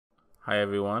Hi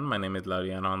everyone, my name is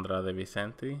Laureano Andrade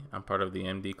Vicente. I'm part of the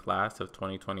MD class of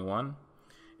 2021,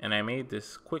 and I made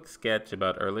this quick sketch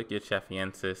about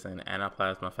Ehrlichiosis and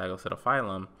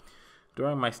Anaplasmosis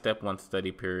during my Step 1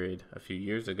 study period a few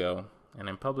years ago, and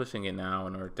I'm publishing it now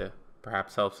in order to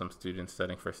perhaps help some students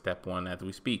studying for Step 1 as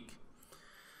we speak.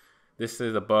 This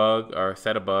is a bug or a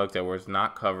set of bugs that was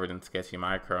not covered in Sketchy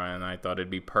Micro, and I thought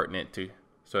it'd be pertinent to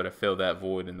sort of fill that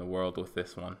void in the world with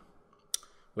this one.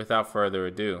 Without further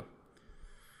ado,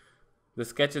 the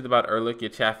sketch is about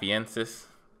Ehrlichiosis.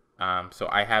 So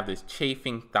I have this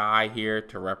chafing thigh here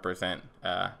to represent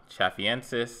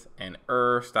Chafiensis, and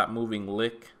stop moving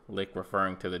lick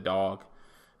referring to the dog,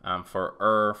 for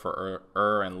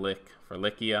and lick for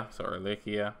Lichia, so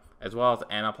Ehrlichia, as well as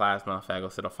Anaplasma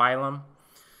phagocytophilum.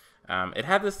 It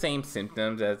had the same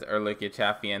symptoms as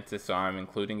Ehrlichiosis, so I'm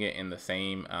including it in the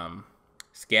same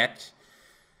sketch.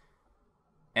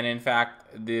 And in fact,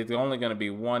 there's only going to be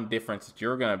one difference that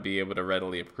you're going to be able to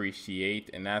readily appreciate,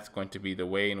 and that's going to be the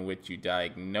way in which you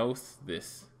diagnose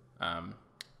this,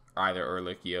 either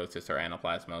Ehrlichiosis or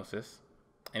anaplasmosis.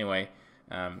 Anyway,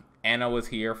 Ana was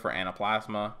here for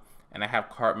anaplasma, and I have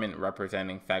Cartman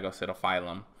representing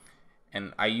phagocytophilum.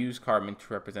 And I use Cartman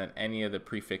to represent any of the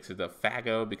prefixes of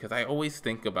phago because I always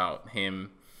think about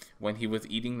him when he was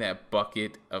eating that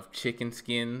bucket of chicken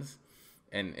skins.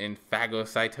 And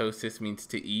phagocytosis means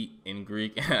to eat in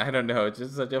Greek. I don't know, it's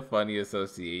just such a funny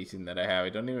association that I have. I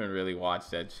don't even really watch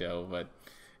that show, but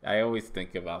I always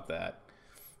think about that.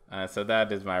 So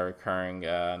that is my recurring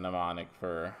mnemonic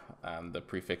for the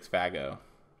prefix phago.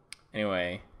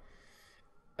 Anyway,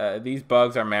 these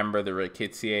bugs are member of the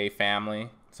Rickettsia family.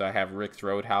 So I have Rick's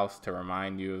Roadhouse to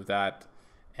remind you of that.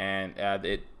 And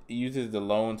it uses the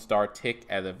Lone Star tick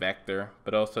as a vector,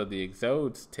 but also the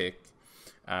Ixodes tick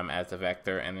as a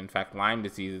vector. And in fact, Lyme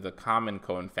disease is a common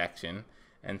co-infection.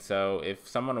 And so if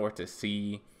someone were to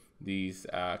see these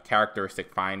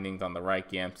characteristic findings on the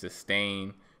Ehrlichiosis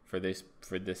stain for this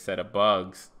set of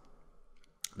bugs,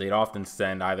 they'd often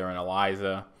send either an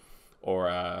ELISA or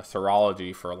a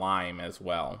serology for Lyme as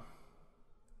well.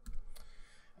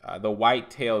 The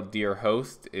white-tailed deer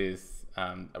host is,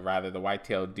 the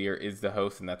white-tailed deer is the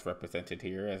host, and that's represented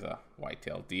here as a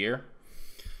white-tailed deer.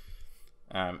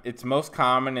 It's most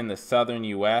common in the southern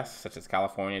U.S., such as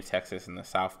California, Texas, and the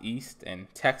southeast. And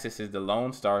Texas is the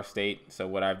Lone Star state. So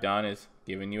what I've done is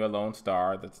given you a Lone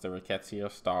Star. That's the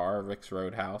Rickettsia star, Rick's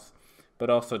Roadhouse. But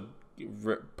also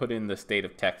put in the state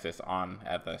of Texas on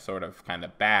as a sort of kind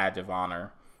of badge of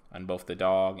honor on both the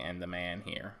dog and the man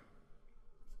here.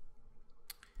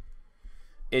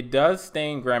 It does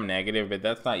stain gram-negative, but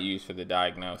that's not used for the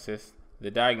diagnosis. The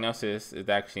diagnosis is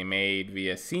actually made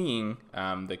via seeing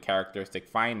the characteristic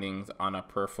findings on a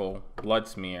peripheral blood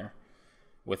smear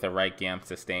with a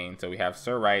Ehrlichiosis stain. So we have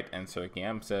Sir Wright and Sir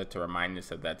Giemsa to remind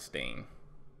us of that stain.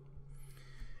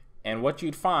 And what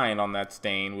you'd find on that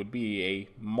stain would be a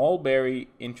mulberry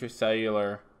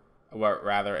intracellular, or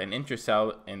rather an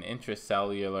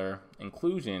intracellular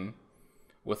inclusion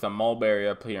with a mulberry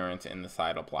appearance in the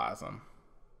cytoplasm.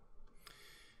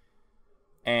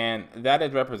 And that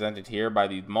is represented here by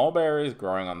these mulberries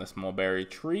growing on this mulberry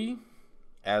tree,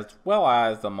 as well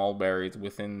as the mulberries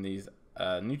within these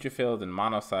neutrophils and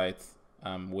monocytes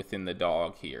within the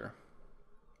dog here.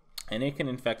 And it can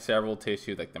infect several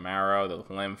tissues like the marrow, the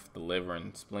lymph, the liver,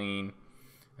 and spleen.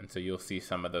 And so you'll see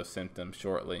some of those symptoms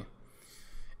shortly.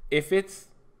 If it's,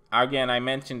 again, I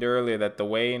mentioned earlier that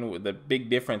the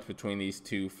big difference between these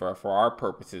two for our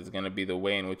purposes is going to be the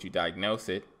way in which you diagnose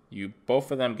it.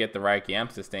 Both of them get the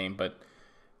Ehrlichiosis stain, but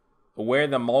where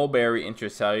the mulberry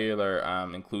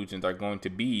intracellular inclusions are going to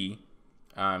be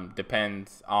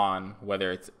depends on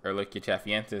whether it's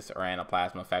Ehrlichiosis or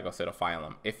Anaplasma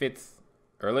phagocytophilum. If it's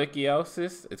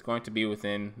Ehrlichiosis, it's going to be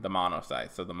within the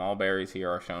monocytes. So the mulberries here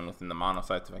are shown within the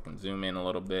monocytes. If I can zoom in a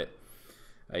little bit,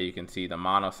 you can see the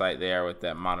monocyte there with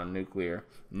that mononuclear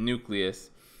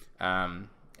nucleus and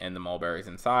the mulberries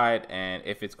inside. And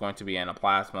if it's going to be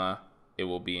Anaplasma, it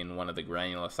will be in one of the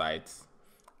granulocytes,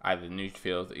 either the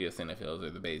neutrophils, the eosinophils, or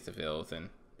the basophils, and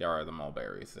there are the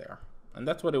mulberries there. And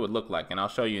that's what it would look like, and I'll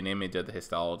show you an image of the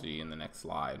histology in the next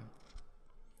slide.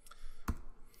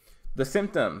 The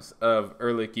symptoms of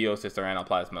Ehrlichiosis or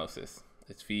anaplasmosis: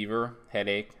 it's fever,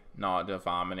 headache, nausea,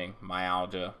 vomiting,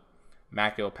 myalgia,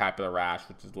 maculopapular rash,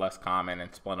 which is less common,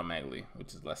 and splenomegaly,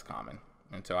 which is less common.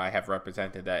 And so I have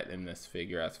represented that in this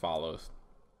figure as follows.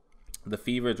 The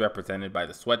fever is represented by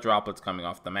the sweat droplets coming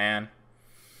off the man.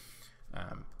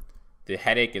 The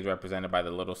headache is represented by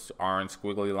the little orange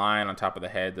squiggly line on top of the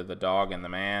head of the dog and the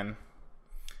man.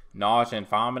 Nausea and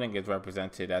vomiting is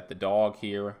represented at the dog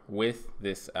here with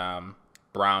this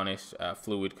brownish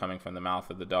fluid coming from the mouth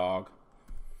of the dog.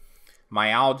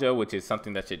 Myalgia, which is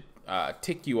something that should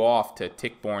tick you off to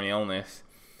tick-borne illness,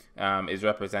 is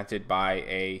represented by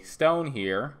a stone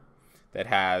here that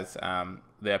has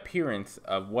the appearance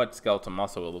of what skeletal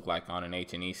muscle will look like on an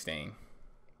H&E stain.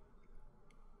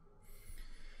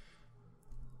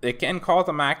 It can cause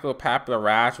a maculopapular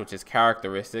rash, which is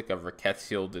characteristic of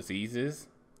rickettsial diseases.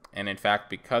 And in fact,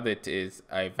 because it is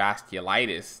a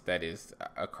vasculitis that is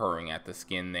occurring at the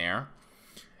skin there,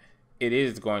 it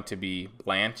is going to be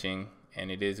blanching and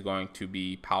it is going to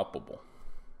be palpable.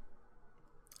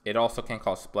 It also can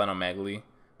cause splenomegaly.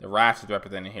 The rash is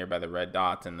represented here by the red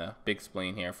dots and the big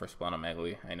spleen here for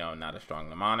splenomegaly. I know not a strong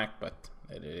mnemonic, but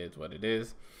it is what it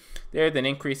is. There's an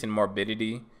increase in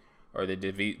morbidity or the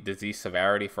disease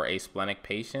severity for asplenic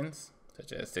patients,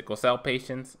 such as sickle cell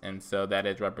patients, and so that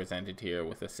is represented here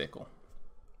with a sickle.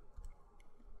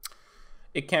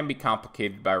 It can be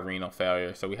complicated by renal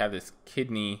failure, so we have this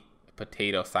kidney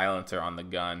potato silencer on the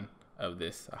gun of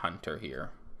this hunter here.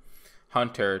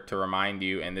 Hunter to remind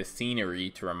you, and this scenery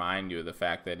to remind you of the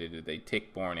fact that it is a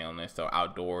tick-borne illness, so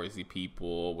outdoorsy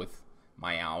people with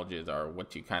myalgias are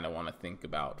what you kind of want to think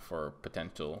about for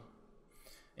potential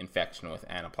infection with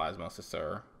anaplasmosis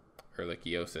or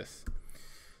ehrlichiosis.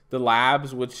 The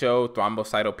labs would show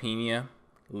thrombocytopenia,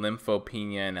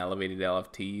 lymphopenia, and elevated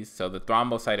LFTs. So the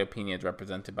thrombocytopenia is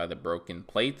represented by the broken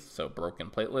plates, so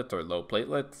broken platelets or low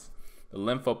platelets. The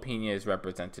lymphopenia is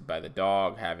represented by the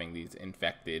dog having these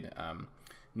infected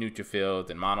neutrophils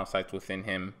and monocytes within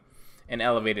him, and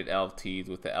elevated LFTs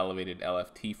with the elevated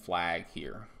LFT flag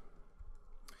here.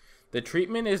 The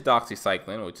treatment is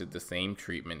doxycycline, which is the same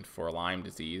treatment for Lyme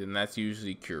disease, and that's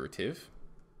usually curative.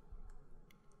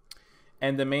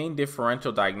 And the main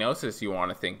differential diagnosis you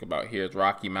want to think about here is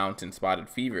Rocky Mountain spotted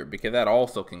fever, because that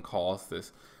also can cause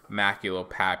this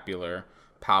maculopapular,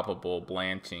 palpable,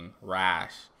 blanching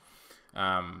rash.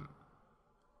 However,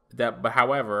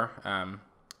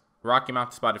 Rocky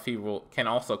Mountain spotted fever can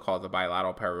also cause a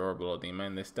bilateral periorbital edema,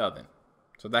 and this doesn't.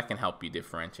 So that can help you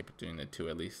differentiate between the two,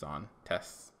 at least on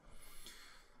tests.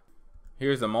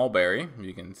 Here's a mulberry.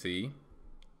 You can see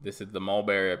this is the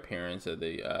mulberry appearance of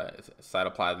the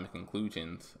cytoplasmic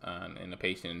inclusions in a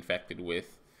patient infected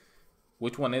with,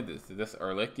 which one is this? Is this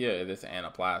Ehrlichia or is this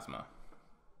Anaplasma?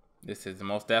 This is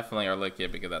most definitely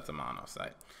Ehrlichia because that's a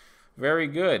monocyte. Very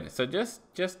good. So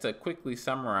just to quickly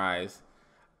summarize,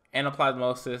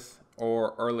 anaplasmosis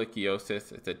or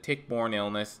ehrlichiosis, it's a tick-borne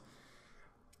illness.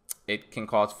 It can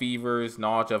cause fevers,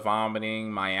 nausea,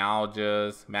 vomiting,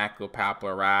 myalgias,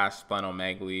 maculopapular rash,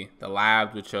 splenomegaly. The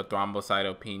labs would show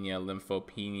thrombocytopenia,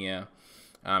 lymphopenia,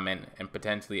 and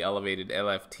potentially elevated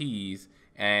LFTs.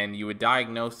 And you would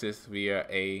diagnose this via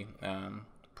a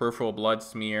peripheral blood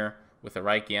smear with a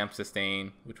Ehrlichiosis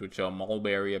stain, which would show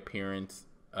mulberry appearance,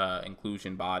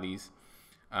 inclusion bodies.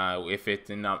 If it's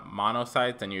in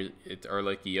monocytes, then it's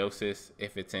ehrlichiosis.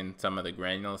 If it's in some of the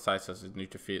granulocytes, such as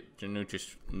neutrophils,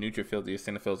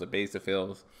 eosinophils, or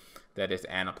basophils, that is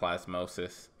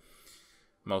anaplasmosis,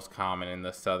 most common in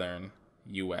the southern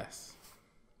U.S.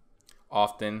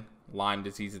 Often, Lyme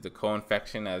disease is a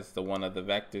co-infection, as the one of the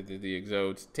vectors of the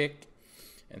exodes tick,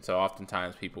 and so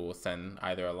oftentimes people will send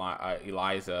either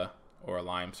ELISA or a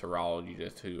Lyme serology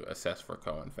just to assess for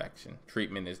co-infection.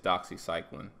 Treatment is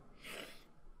doxycycline.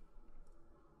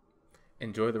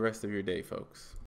 Enjoy the rest of your day, folks.